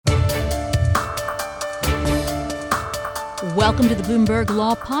Welcome to the Bloomberg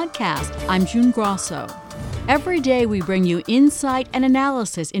Law Podcast. I'm June Grasso. Every day we bring you insight and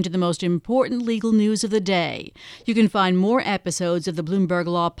analysis into the most important legal news of the day. You can find more episodes of the Bloomberg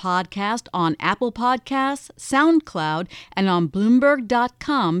Law Podcast on Apple Podcasts, SoundCloud, and on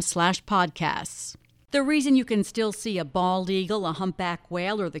Bloomberg.com/podcasts. The reason you can still see a bald eagle, a humpback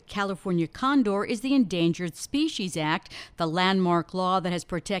whale, or the California condor is the Endangered Species Act, the landmark law that has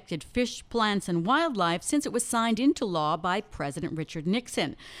protected fish, plants, and wildlife since it was signed into law by President Richard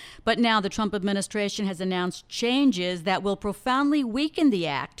Nixon. But now the Trump administration has announced changes that will profoundly weaken the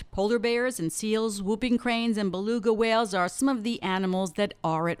act. Polar bears and seals, whooping cranes, and beluga whales are some of the animals that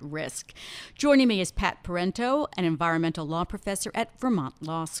are at risk. Joining me is Pat Parenteau, an environmental law professor at Vermont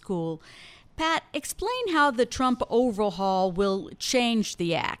Law School. Pat, explain how the Trump overhaul will change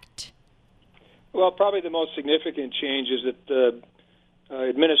the act. Well, probably the most significant change is that the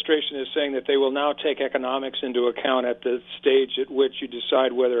administration is saying that they will now take economics into account at the stage at which you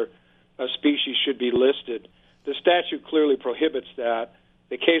decide whether a species should be listed. The statute clearly prohibits that.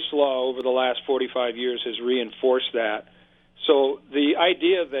 The case law over the last 45 years has reinforced that. So the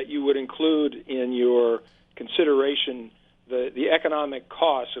idea that you would include in your consideration the economic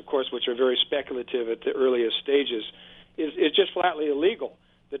costs, of course, which are very speculative at the earliest stages, is just flatly illegal.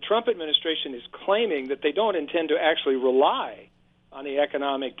 The Trump administration is claiming that they don't intend to actually rely on the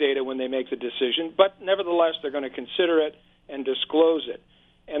economic data when they make the decision, but nevertheless they're going to consider it and disclose it.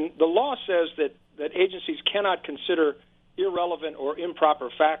 And the law says that agencies cannot consider irrelevant or improper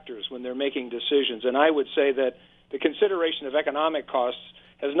factors when they're making decisions. And I would say that the consideration of economic costs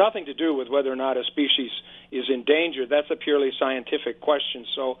has nothing to do with whether or not a species is endangered. That's a purely scientific question.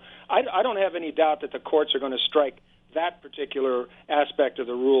 So I don't have any doubt that the courts are going to strike that particular aspect of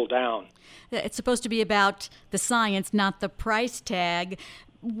the rule down. It's supposed to be about the science, not the price tag.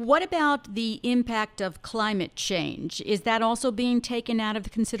 What about the impact of climate change? Is that also being taken out of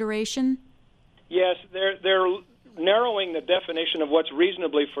the consideration? Yes, they're narrowing the definition of what's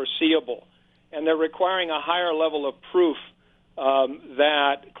reasonably foreseeable, and they're requiring a higher level of proof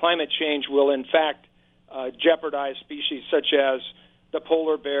that climate change will, in fact, jeopardize species such as the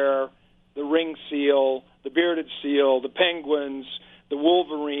polar bear, the ring seal, the bearded seal, the penguins, the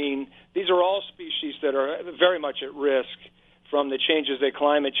wolverine. These are all species that are very much at risk from the changes that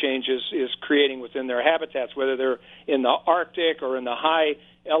climate change is creating within their habitats, whether they're in the Arctic or in the high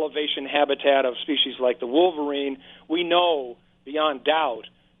elevation habitat of species like the wolverine. We know beyond doubt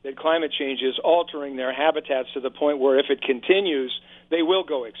that climate change is altering their habitats to the point where if it continues, they will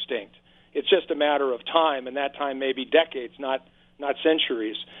go extinct. It's just a matter of time, and that time may be decades, not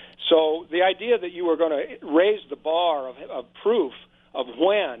centuries. So the idea that you were going to raise the bar of proof of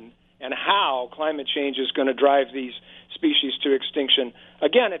when and how climate change is going to drive these species to extinction,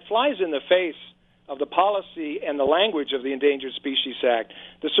 again, it flies in the face of the policy and the language of the Endangered Species Act.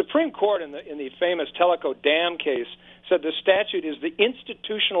 The Supreme Court in the famous Tellico Dam case said the statute is the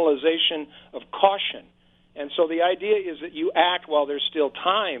institutionalization of caution. And so the idea is that you act while there's still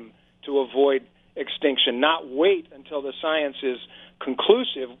time to avoid extinction, not wait until the science is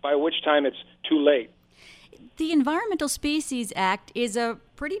conclusive, by which time it's too late. The Endangered Species Act is a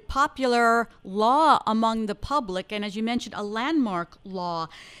pretty popular law among the public, and as you mentioned, a landmark law.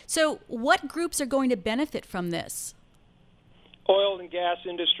 So what groups are going to benefit from this? Oil and gas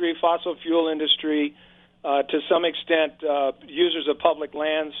industry, fossil fuel industry, to some extent users of public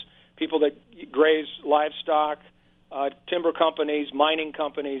lands, people that graze livestock, timber companies, mining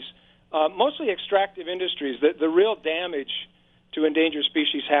companies, mostly extractive industries. The real damage to endangered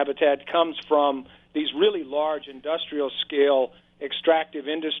species habitat comes from these really large industrial-scale extractive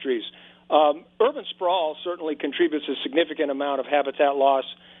industries. Urban sprawl certainly contributes a significant amount of habitat loss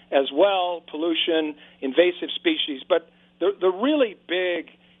as well, pollution, invasive species. But the really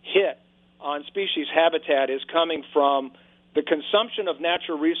big hit on species habitat is coming from the consumption of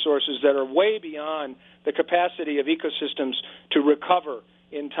natural resources that are way beyond the capacity of ecosystems to recover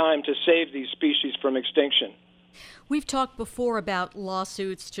in time to save these species from extinction. We've talked before about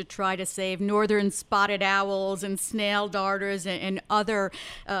lawsuits to try to save northern spotted owls and snail darters and other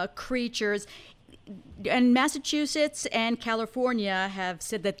creatures. And Massachusetts and California have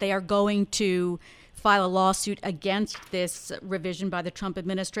said that they are going to file a lawsuit against this revision by the Trump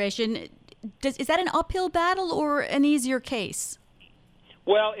administration. Is that an uphill battle or an easier case?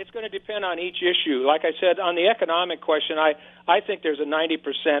 Well, it's going to depend on each issue. Like I said, on the economic question, I think there's a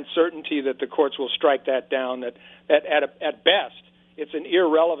 90% certainty that the courts will strike that down, that at best it's an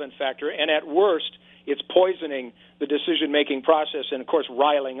irrelevant factor, and at worst it's poisoning the decision-making process and, of course,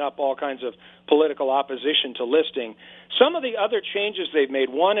 riling up all kinds of political opposition to listing. Some of the other changes they've made,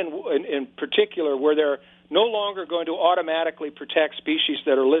 one in particular where they're no longer going to automatically protect species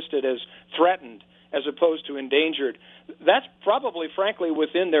that are listed as threatened as opposed to endangered, that's probably, frankly,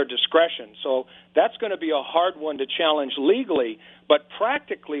 within their discretion. So that's going to be a hard one to challenge legally. But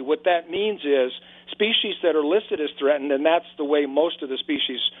practically, what that means is species that are listed as threatened, and that's the way most of the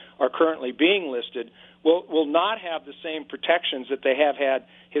species are currently being listed, will not have the same protections that they have had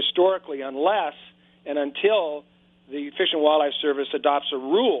historically unless and until the Fish and Wildlife Service adopts a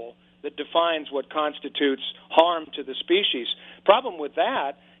rule that defines what constitutes harm to the species. Problem with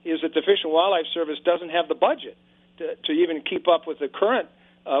that is that the Fish and Wildlife Service doesn't have the budget to even keep up with the current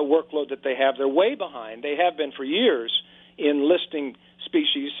workload that they have. They're way behind. They have been for years in listing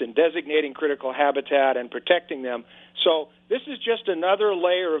species and designating critical habitat and protecting them. So this is just another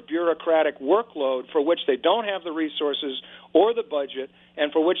layer of bureaucratic workload for which they don't have the resources or the budget,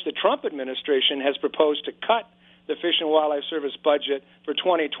 and for which the Trump administration has proposed to cut the Fish and Wildlife Service budget for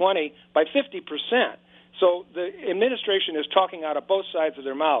 2020 by 50%. So the administration is talking out of both sides of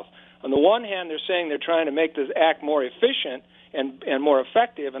their mouth. On the one hand, they're saying they're trying to make this act more efficient and more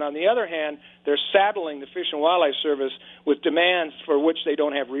effective, and on the other hand, they're saddling the Fish and Wildlife Service with demands for which they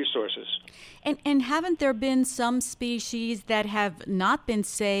don't have resources. And haven't there been some species that have not been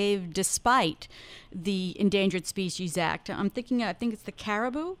saved despite the Endangered Species Act? I think it's the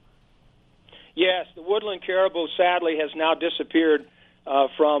caribou? Yes, the woodland caribou sadly has now disappeared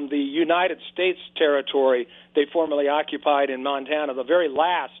from the United States territory they formerly occupied in Montana. The very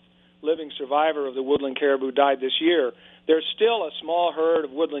last living survivor of the woodland caribou died this year. There's still a small herd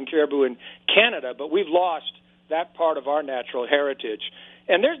of woodland caribou in Canada, but we've lost that part of our natural heritage.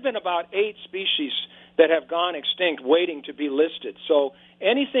 And there's been about 8 species that have gone extinct waiting to be listed. So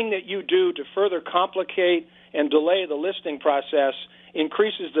anything that you do to further complicate and delay the listing process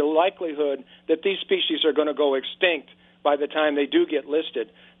increases the likelihood that these species are going to go extinct by the time they do get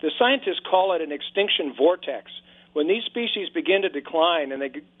listed. The scientists call it an extinction vortex. When these species begin to decline and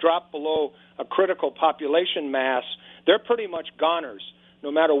they drop below a critical population mass, they're pretty much goners,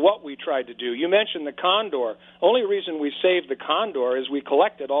 no matter what we tried to do. You mentioned the condor. Only reason we saved the condor is we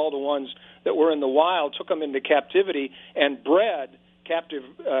collected all the ones that were in the wild, took them into captivity, and bred captive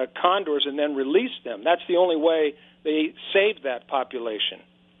condors and then released them. That's the only way they saved that population.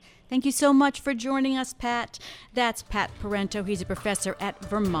 Thank you so much for joining us, Pat. That's Pat Parenteau. He's a professor at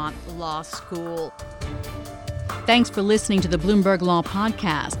Vermont Law School. Thanks for listening to the Bloomberg Law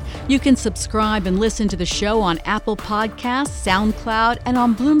Podcast. You can subscribe and listen to the show on Apple Podcasts, SoundCloud, and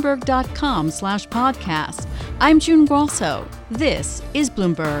on Bloomberg.com/podcast. I'm June Grasso. This is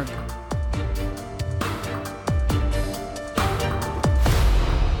Bloomberg.